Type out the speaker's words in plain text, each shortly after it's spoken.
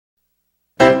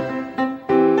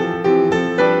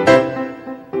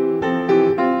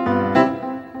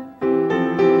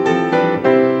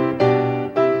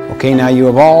Okay, now you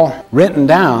have all written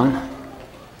down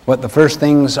what the first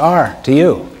things are to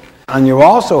you. And you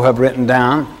also have written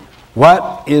down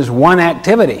what is one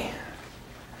activity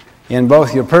in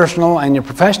both your personal and your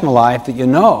professional life that you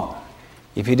know,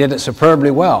 if you did it superbly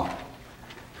well,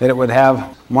 that it would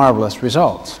have marvelous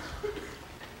results.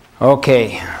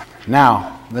 Okay,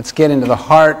 now let's get into the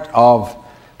heart of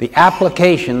the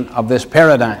application of this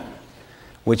paradigm,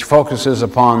 which focuses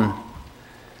upon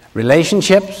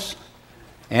relationships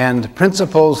and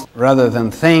principles rather than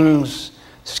things,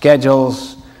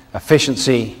 schedules,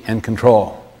 efficiency, and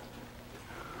control.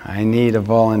 I need a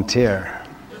volunteer.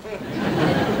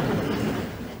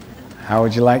 How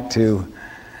would you like to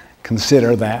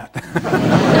consider that?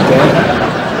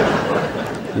 Okay?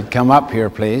 You'd come up here,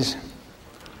 please.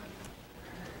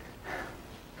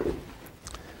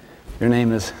 Your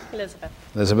name is? Elizabeth.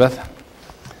 Elizabeth.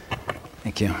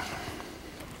 Thank you.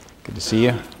 Good to see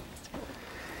you.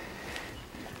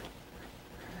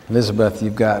 Elizabeth,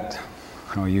 you've got,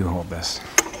 oh, you hold this.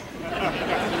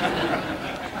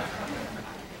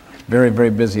 Very, very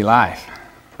busy life,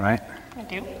 right? I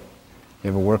do. You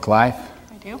have a work life?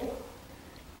 I do.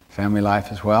 Family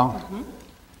life as well? Mm-hmm.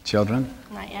 Children?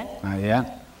 Not yet. Not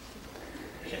yet.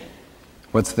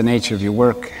 What's the nature of your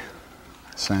work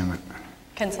assignment?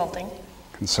 Consulting.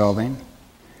 Consulting.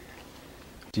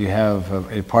 Do you have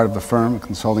a part of the firm, a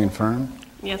consulting firm?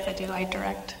 Yes, I do. I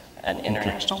direct an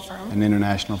international firm. An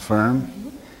international firm. Mm-hmm.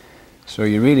 So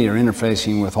you really are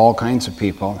interfacing with all kinds of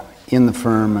people in the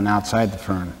firm and outside the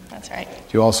firm. That's right.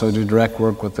 Do you also do direct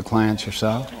work with the clients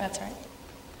yourself? That's right.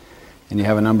 And you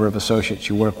have a number of associates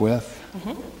you work with?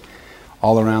 Mm-hmm.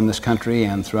 All around this country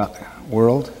and throughout the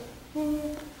world?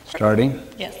 Starting?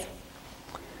 Yes.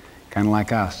 Kind of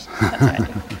like us. That's right.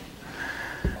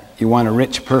 You want a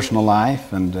rich personal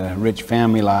life and a rich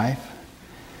family life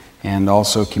and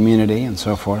also community and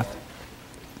so forth.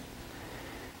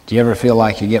 Do you ever feel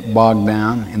like you get bogged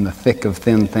down in the thick of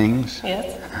thin things?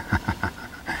 Yes.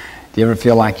 Do you ever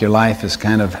feel like your life is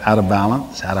kind of out of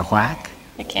balance, out of whack?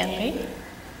 It can be.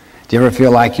 Do you ever feel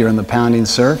like you're in the pounding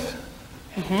surf?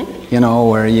 Mm-hmm. You know,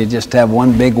 where you just have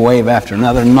one big wave after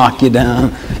another knock you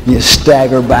down, you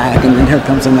stagger back, and then here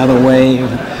comes another wave,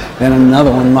 then another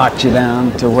one knocks you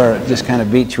down to where it just kind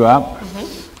of beats you up?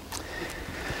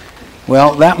 Mm-hmm.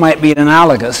 Well, that might be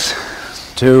analogous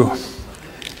to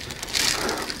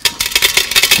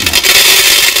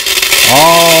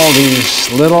all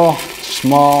these little,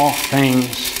 small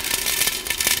things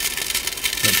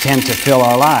that tend to fill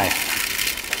our life.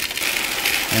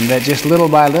 And that just little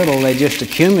by little, they just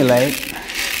accumulate.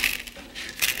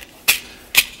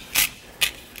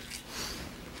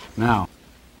 Now,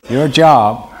 your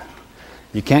job,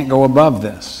 you can't go above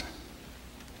this,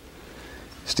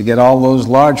 is to get all those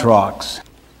large rocks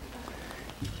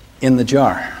in the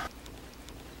jar.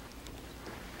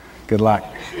 Good luck.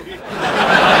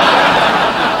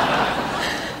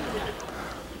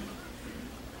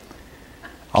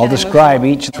 I'll describe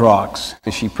each of the rocks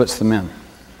as she puts them in.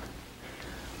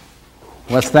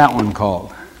 What's that one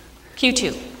called?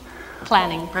 Q2.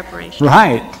 Planning, preparation.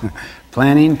 Right.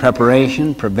 Planning,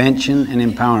 preparation, prevention, and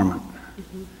empowerment.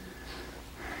 Mm-hmm.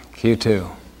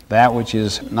 Q2. That which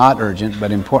is not urgent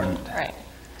but important. Right.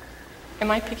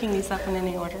 Am I picking these up in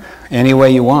any order? Any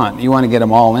way you want. You want to get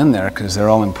them all in there because they're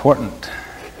all important.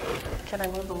 Can I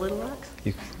move the little rocks?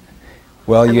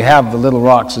 Well, you have the little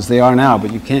rocks as they are now,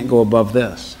 but you can't go above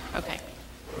this. Okay.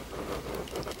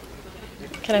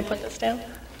 Can I put this down?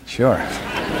 Sure.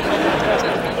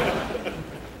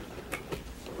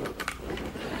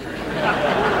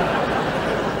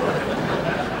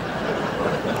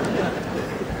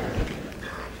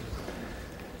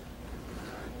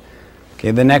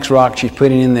 Okay, the next rock she's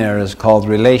putting in there is called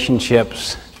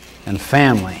relationships and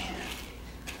family.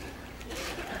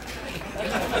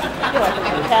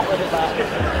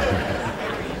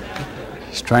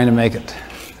 She's trying to make it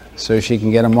so she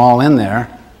can get them all in there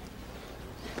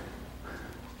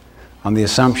on the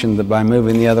assumption that by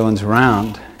moving the other ones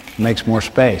around, it makes more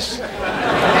space.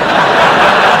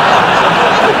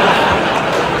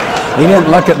 You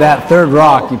didn't look at that third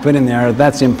rock you put in there.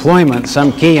 That's employment,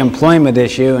 some key employment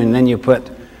issue, and then you put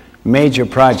major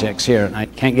projects here. And I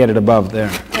can't get it above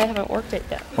there. I haven't worked it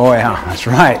yet. Oh yeah, that's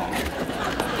right.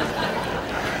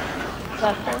 Is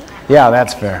that fair? Yeah,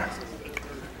 that's fair.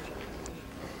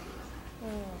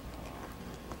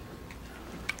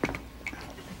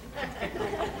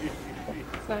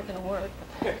 It's not going to work.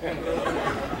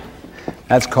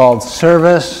 That's called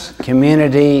Service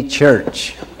Community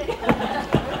Church.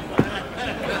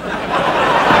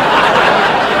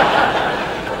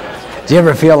 Do you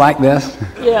ever feel like this?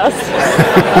 Yes.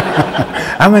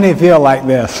 How many feel like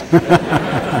this?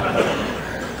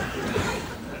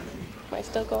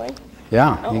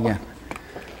 Yeah, you can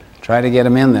try to get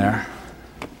them in there.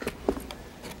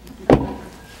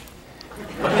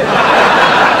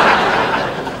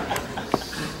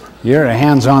 You're a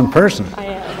hands-on person. I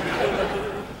am.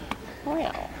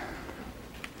 Well.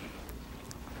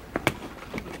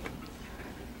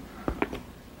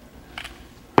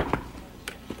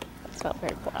 It's not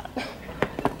very flat.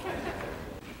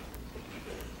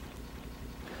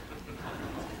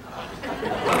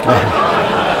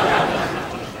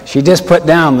 She just put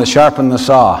down the sharpen the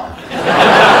saw.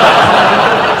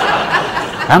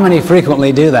 How many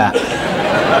frequently do that?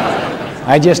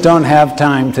 I just don't have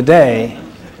time today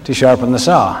to sharpen the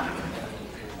saw.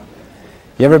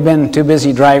 You ever been too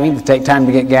busy driving to take time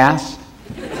to get gas? This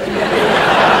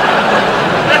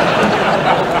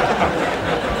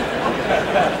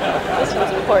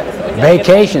one's important. So we gotta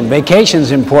Vacation.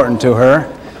 Vacation's important to her.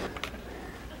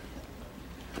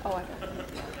 Oh, I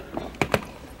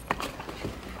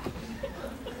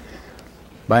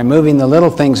By moving the little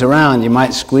things around, you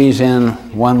might squeeze in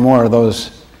one more of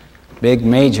those big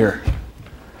major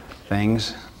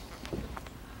things.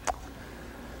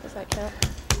 Does that count?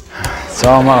 It's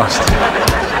almost.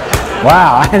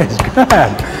 Wow, that is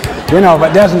good. You know, if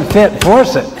it doesn't fit,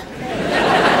 force it.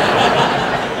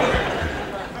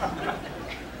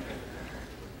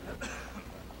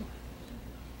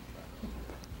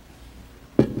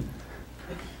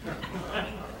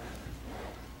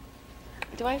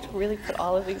 Do I have to really put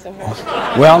all of these in here?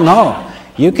 Well, no.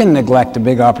 You can neglect a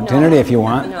big opportunity if you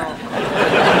want. No.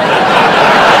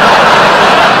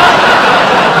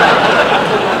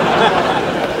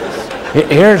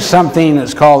 Here's something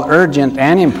that's called urgent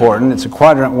and important. It's a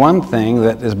quadrant 1 thing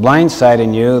that is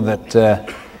blindsiding you, that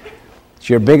it's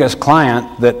your biggest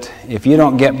client, that if you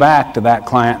don't get back to that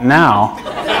client now,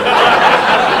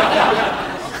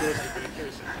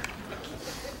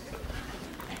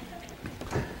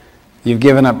 you've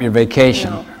given up your vacation.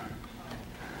 No.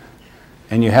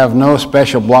 And you have no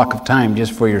special block of time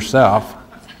just for yourself.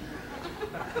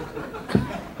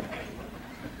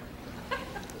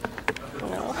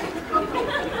 No.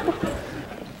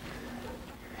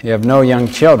 You have no young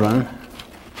children.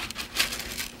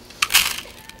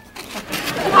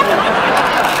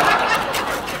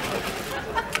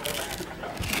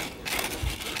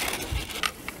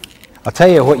 I'll tell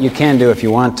you what you can do if you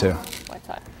want to. What's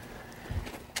that?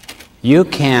 You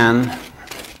can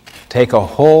take a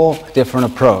whole different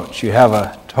approach. You have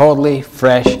a totally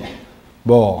fresh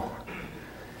bowl.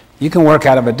 You can work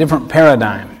out of a different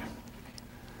paradigm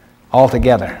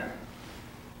altogether.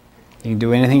 You can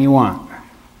do anything you want.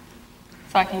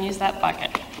 So I can use that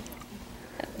bucket.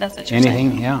 That's what you're saying?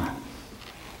 Anything, yeah.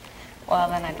 Well,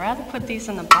 then I'd rather put these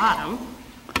in the bottom.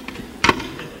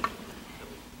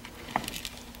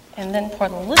 And then pour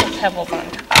the little pebbles on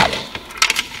top.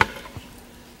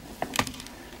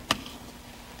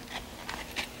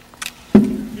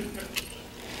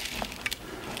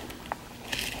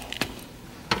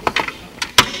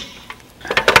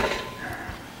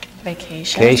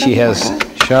 Vacation. Okay, she has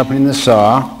sharpening the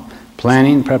saw,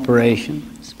 planning, preparation,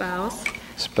 Spouse,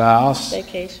 spouse,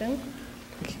 vacation,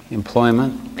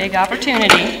 employment, big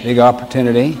opportunity, big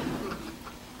opportunity,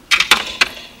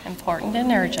 important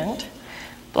and urgent,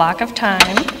 block of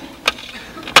time,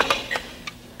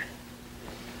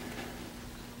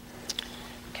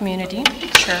 community,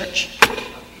 church.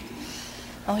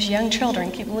 Those young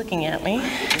children keep looking at me.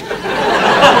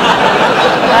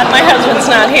 Glad my husband's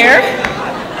not here.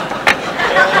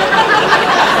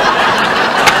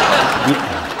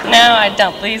 Now I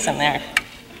dump these in there.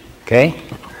 okay?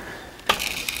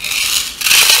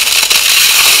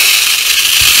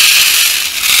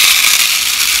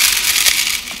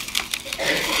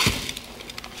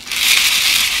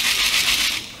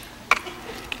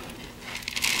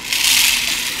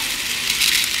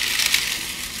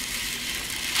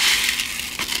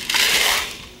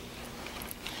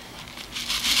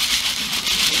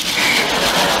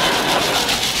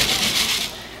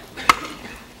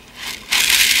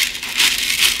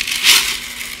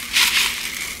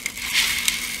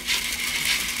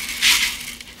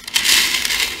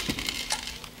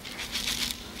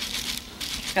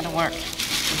 It's gonna work.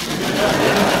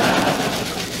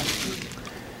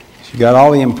 You got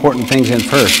all the important things in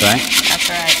first, right? That's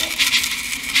right.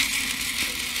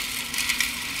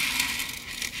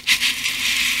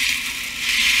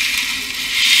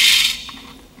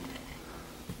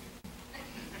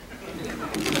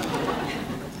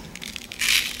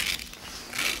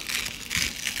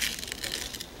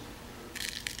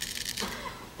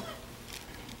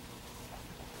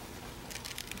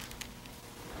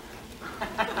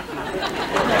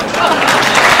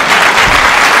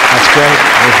 That's great.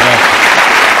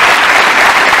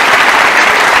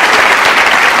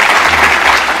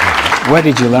 What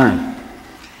did you learn?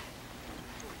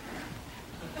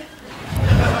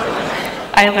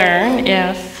 I learn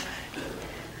if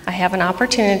I have an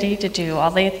opportunity to do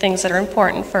all the things that are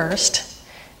important first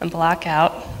and block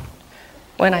out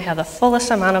when I have the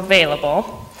fullest amount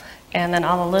available, and then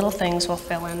all the little things will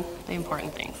fill in the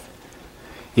important things.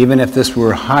 Even if this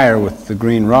were higher with the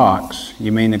green rocks,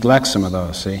 you may neglect some of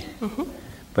those, see? Mm-hmm.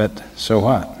 But so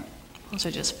what? Those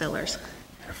are just fillers.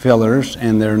 Fillers,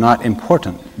 and they're not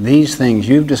important. These things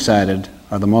you've decided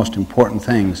are the most important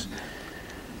things.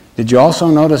 Did you also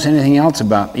notice anything else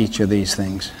about each of these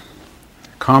things?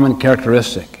 Common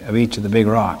characteristic of each of the big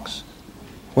rocks.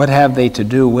 What have they to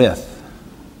do with,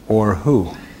 or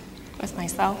who? With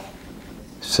myself.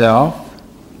 Self.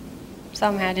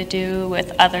 Some had to do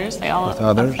with others. They all With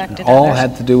others. affected All others.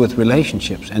 had to do with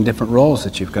relationships and different roles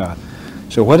that you've got.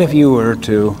 So what if you were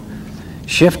to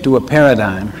shift to a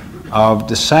paradigm of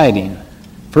deciding,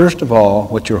 first of all,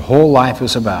 what your whole life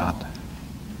is about,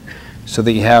 so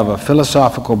that you have a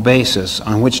philosophical basis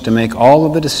on which to make all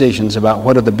of the decisions about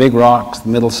what are the big rocks, the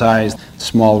middle-sized,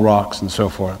 small rocks, and so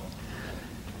forth.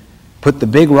 Put the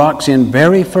big rocks in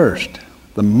very first,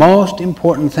 the most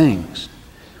important things,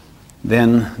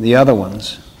 then the other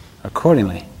ones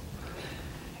accordingly.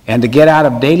 And to get out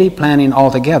of daily planning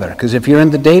altogether, because if you're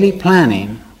in the daily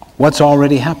planning, what's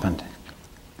already happened?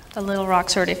 The little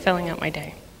rocks are already filling up my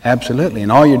day. Absolutely, and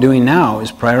all you're doing now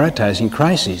is prioritizing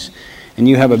crises. And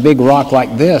you have a big rock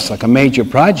like this, like a major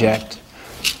project,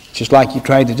 just like you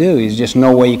tried to do. There's just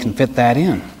no way you can fit that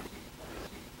in.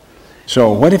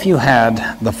 So what if you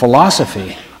had the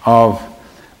philosophy of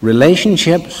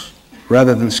relationships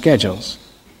rather than schedules,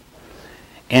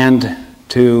 and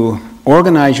to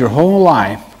organize your whole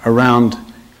life around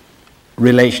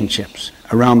relationships,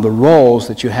 around the roles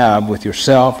that you have with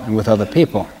yourself and with other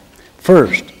people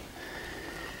first?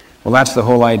 Well, that's the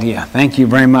whole idea. Thank you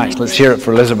very much. Let's hear it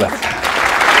for Elizabeth.